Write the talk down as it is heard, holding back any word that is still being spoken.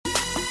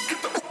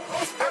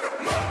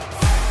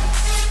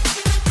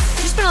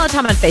all the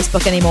time on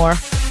Facebook anymore.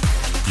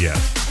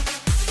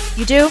 Yes.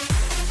 You do?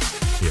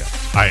 Yeah.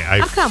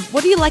 How come?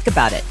 What do you like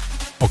about it?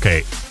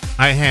 Okay.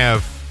 I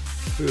have,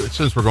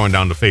 since we're going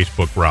down the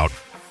Facebook route,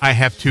 I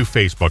have 2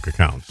 Facebook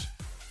accounts.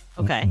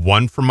 Okay.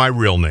 One for my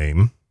real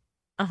name.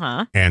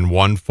 Uh-huh. And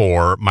one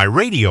for my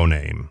radio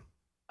name.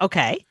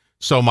 Okay.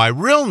 So my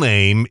real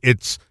name,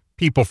 it's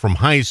people from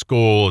high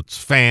school, it's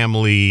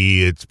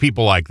family, it's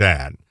people like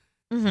that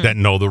that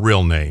know the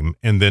real name.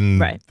 And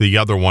then the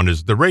other one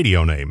is the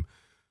radio name.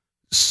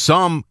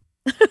 Some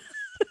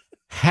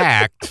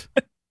hacked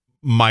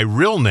my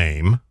real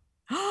name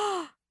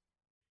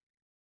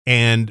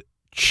and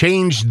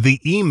changed the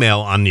email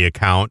on the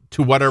account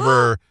to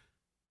whatever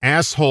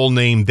asshole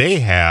name they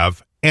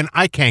have, and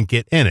I can't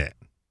get in it.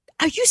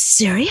 Are you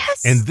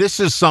serious? And this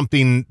is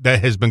something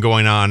that has been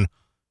going on.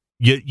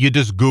 You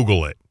just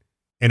Google it,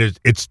 and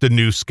it's the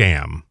new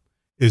scam.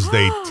 Is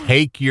they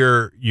take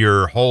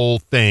your whole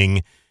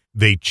thing,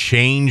 they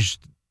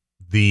changed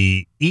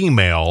the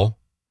email.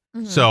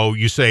 So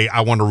you say,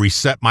 I want to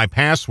reset my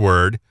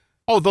password.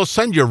 Oh, they'll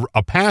send you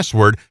a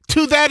password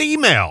to that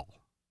email.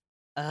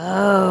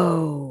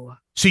 Oh.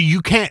 So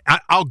you can't,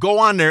 I'll go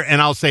on there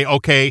and I'll say,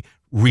 okay,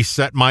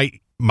 reset my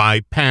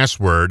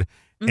password.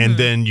 And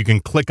then you can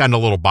click on the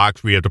little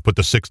box where you have to put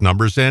the 6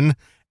 numbers in.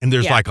 And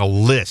there's like a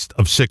list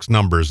of 6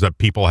 numbers that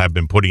people have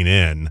been putting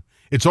in.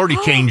 It's already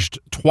changed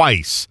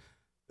twice.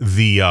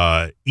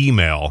 The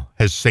email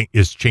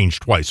is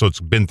changed twice. So it's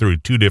been through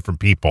 2 different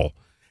people.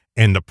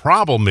 And the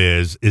problem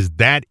is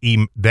that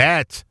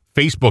that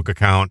Facebook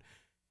account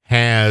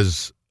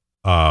has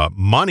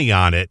money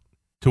on it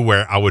to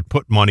where I would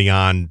put money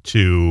on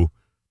to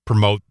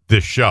promote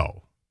this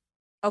show.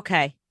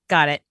 Okay.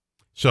 Got it.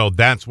 So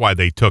that's why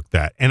they took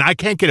that. And I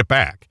can't get it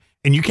back.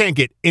 And you can't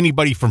get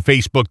anybody from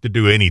Facebook to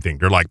do anything.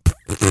 They're like,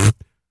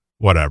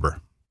 whatever.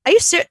 Are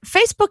you serious?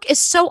 Facebook is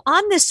so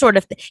on this sort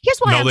of thing. Here's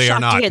why I'm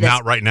shocked to hear this.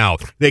 Not right now.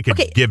 They could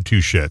give 2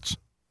 shits.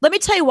 Let me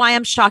tell you why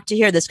I'm shocked to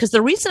hear this, because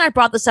the reason I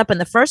brought this up in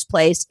the first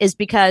place is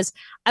because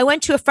I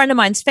went to a friend of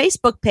mine's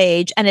Facebook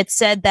page and it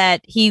said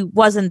that he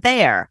wasn't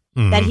there,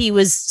 that he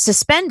was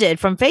suspended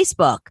from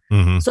Facebook.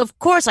 So, of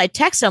course, I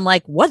texted him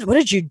like, what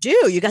did you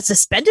do? You got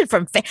suspended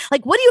from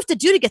like, what do you have to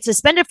do to get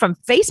suspended from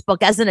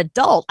Facebook as an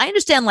adult? I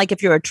understand, like,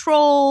 if you're a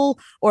troll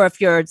or if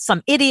you're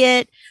some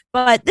idiot,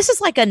 but this is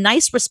like a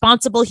nice,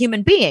 responsible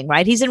human being,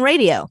 right? He's in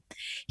radio.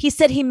 He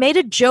said he made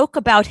a joke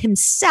about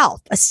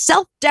himself, a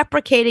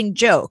self-deprecating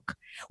joke,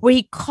 where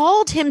he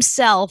called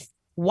himself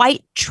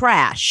white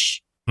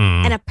trash.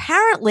 And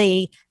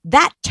apparently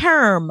that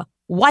term,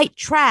 white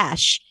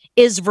trash,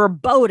 is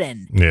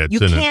verboten. Yeah,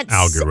 it's an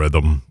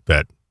algorithm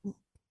that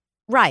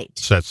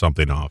sets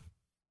something off.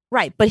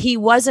 Right. But he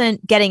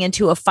wasn't getting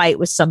into a fight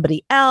with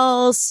somebody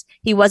else.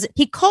 He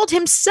called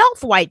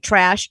himself white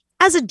trash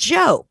as a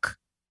joke,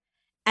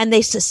 and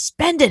they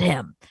suspended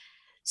him.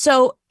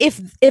 So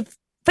if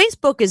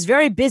Facebook is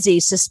very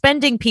busy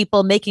suspending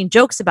people making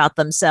jokes about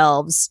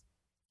themselves,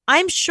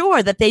 I'm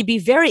sure that they'd be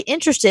very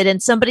interested in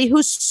somebody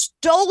who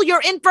stole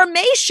your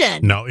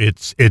information. No,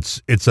 it's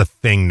a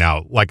thing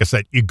now. Like I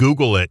said, you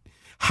Google it.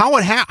 How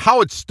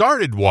it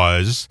started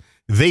was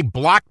they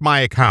blocked my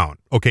account.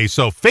 Okay,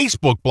 so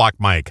Facebook blocked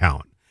my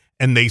account,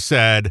 and they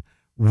said,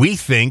 we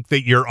think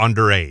that you're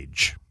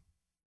underage.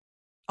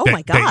 Oh,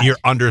 my God. That you're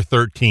under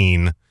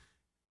 13,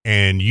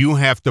 and you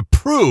have to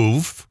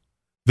prove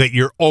that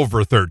you're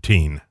over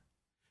 13.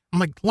 I'm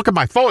like, look at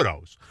my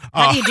photos.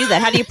 How do you do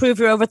that? How do you prove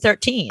you're over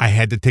 13? I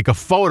had to take a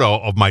photo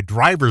of my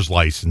driver's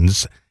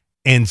license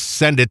and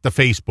send it to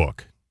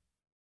Facebook.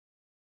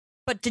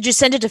 But did you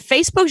send it to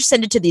Facebook or did you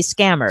send it to these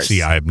scammers?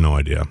 See, I have no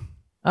idea.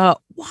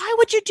 Why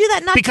would you do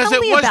that? Not because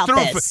tell me about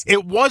this.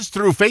 It was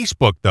through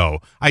Facebook, though.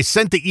 I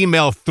sent the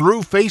email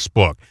through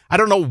Facebook. I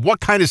don't know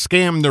what kind of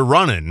scam they're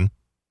running,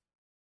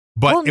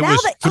 but it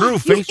was through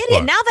Facebook. You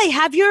idiot. Now they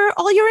have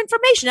all your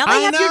information. Now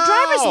they have your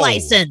driver's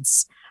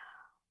license.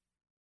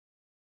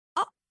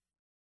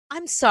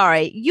 I'm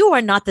sorry. You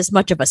are not this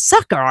much of a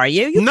sucker, are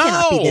you? You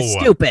cannot be this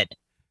stupid.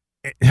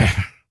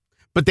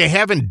 But they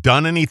haven't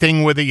done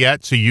anything with it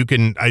yet, so you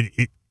can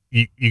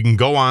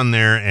go on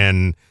there,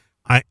 and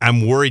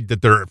I'm worried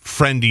that they're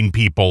friending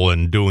people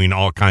and doing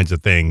all kinds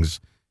of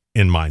things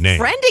in my name.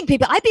 Friending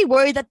people? I'd be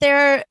worried that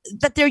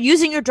they're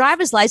using your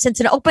driver's license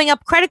and opening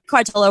up credit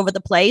cards all over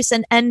the place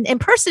and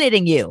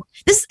impersonating you.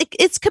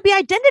 It could be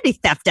identity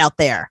theft out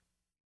there.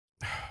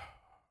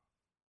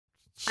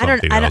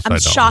 I'm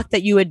shocked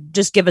that you would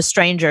just give a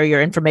stranger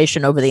your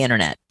information over the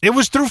internet. It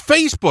was through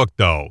Facebook,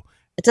 though.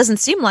 It doesn't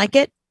seem like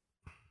it.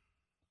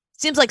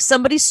 Seems like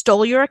somebody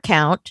stole your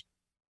account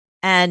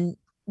and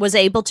was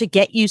able to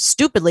get you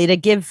stupidly to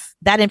give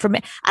that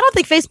information. I don't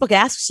think Facebook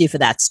asks you for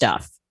that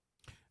stuff.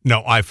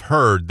 No, I've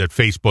heard that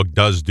Facebook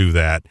does do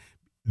that.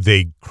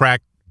 They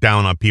crack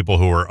down on people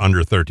who are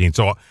under 13.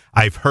 So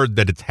I've heard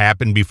that it's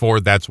happened before.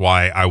 That's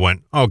why I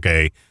went,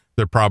 okay,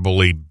 they're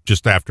probably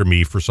just after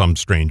me for some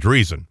strange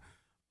reason.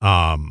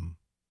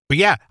 But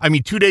yeah, I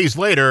mean, 2 days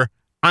later,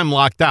 I'm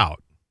locked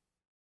out.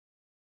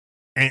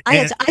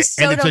 I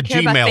so don't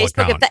care about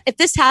Facebook. If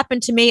this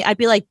happened to me, I'd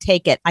be like,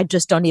 take it. I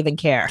just don't even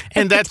care.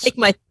 And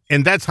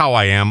that's how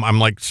I am. I'm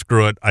like,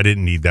 screw it. I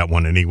didn't need that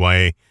one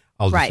anyway.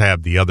 I'll just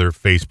have the other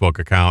Facebook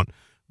account.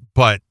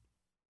 But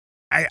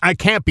I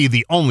can't be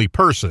the only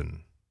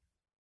person.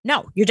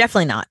 No, you're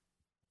definitely not.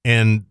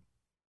 And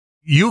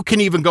you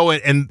can even go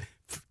in and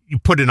you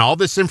put in all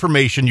this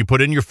information, you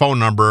put in your phone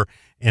number,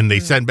 and they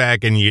send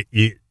back, and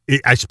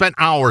I spent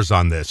hours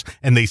on this,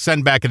 and they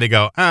send back and they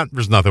go,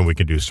 there's nothing we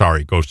can do.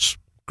 Sorry, go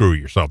screw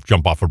yourself.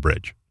 Jump off a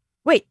bridge.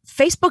 Wait,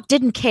 Facebook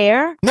didn't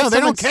care? No, they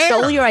don't care.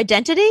 Stole your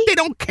identity? They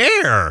don't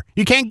care.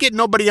 You can't get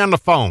nobody on the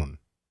phone.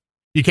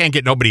 They don't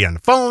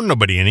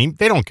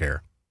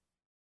care.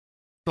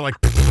 They're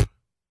like, pfft.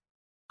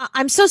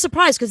 I'm so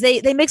surprised because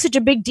they make such a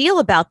big deal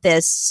about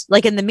this,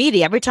 like in the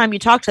media. Every time you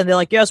talk to them, they're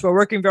like, yes, we're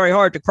working very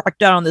hard to crack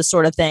down on this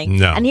sort of thing.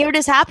 No. And here it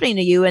is happening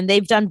to you, and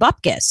they've done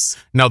bupkis.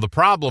 Now, the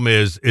problem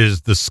is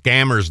the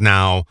scammers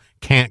now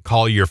can't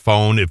call your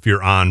phone if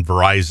you're on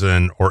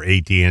Verizon or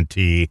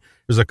AT&T.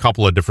 There's a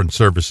couple of different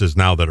services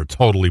now that are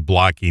totally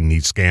blocking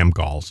these scam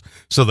calls.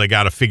 So they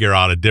got to figure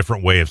out a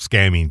different way of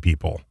scamming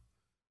people.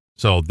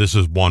 So this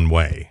is one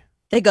way.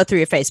 They go through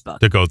your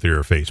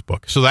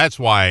Facebook. So that's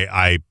why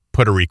I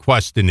put a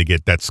request in to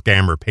get that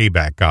scammer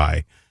payback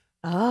guy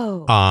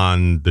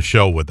on the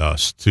show with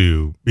us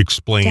to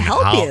explain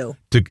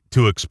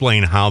to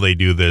explain how they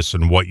do this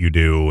and what you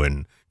do.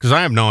 And because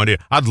I have no idea,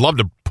 I'd love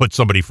to put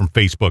somebody from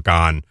Facebook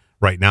on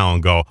right now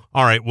and go,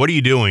 all right, what are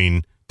you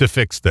doing to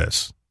fix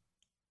this?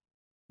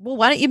 Well,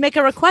 why don't you make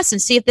a request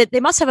and see if they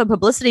must have a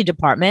publicity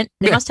department.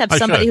 They must have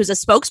somebody who's a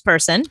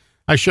spokesperson.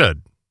 I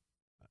should.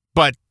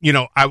 But,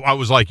 I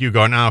was like you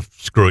going,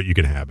 screw it. You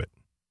can have it.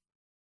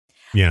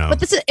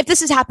 But if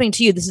this is happening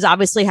to you, this is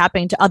obviously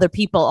happening to other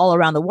people all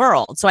around the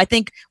world. So I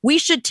think we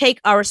should take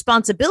our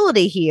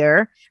responsibility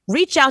here,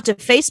 reach out to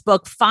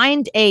Facebook,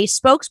 find a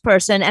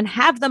spokesperson, and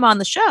have them on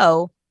the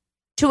show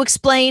to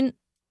explain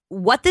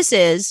what this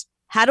is,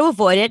 how to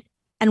avoid it,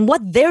 and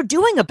what they're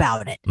doing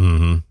about it.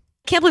 Mm-hmm.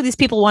 I can't believe these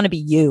people want to be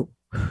you.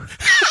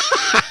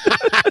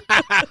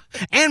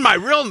 And my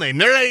real name.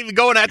 They're not even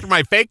going after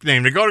my fake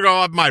name. They're going to go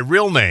off my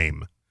real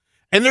name.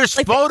 And there's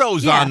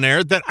photos on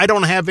there that I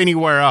don't have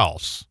anywhere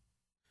else.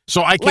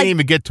 So I can't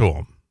even get to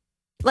them.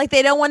 Like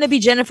they don't want to be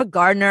Jennifer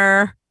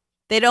Gardner.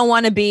 They don't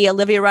want to be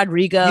Olivia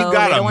Rodrigo. You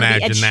got to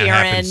imagine that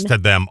happens to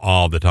them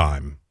all the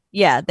time.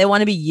 Yeah, they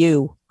want to be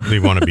you. They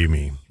want to be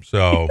me.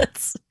 So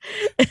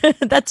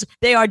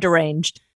they are deranged.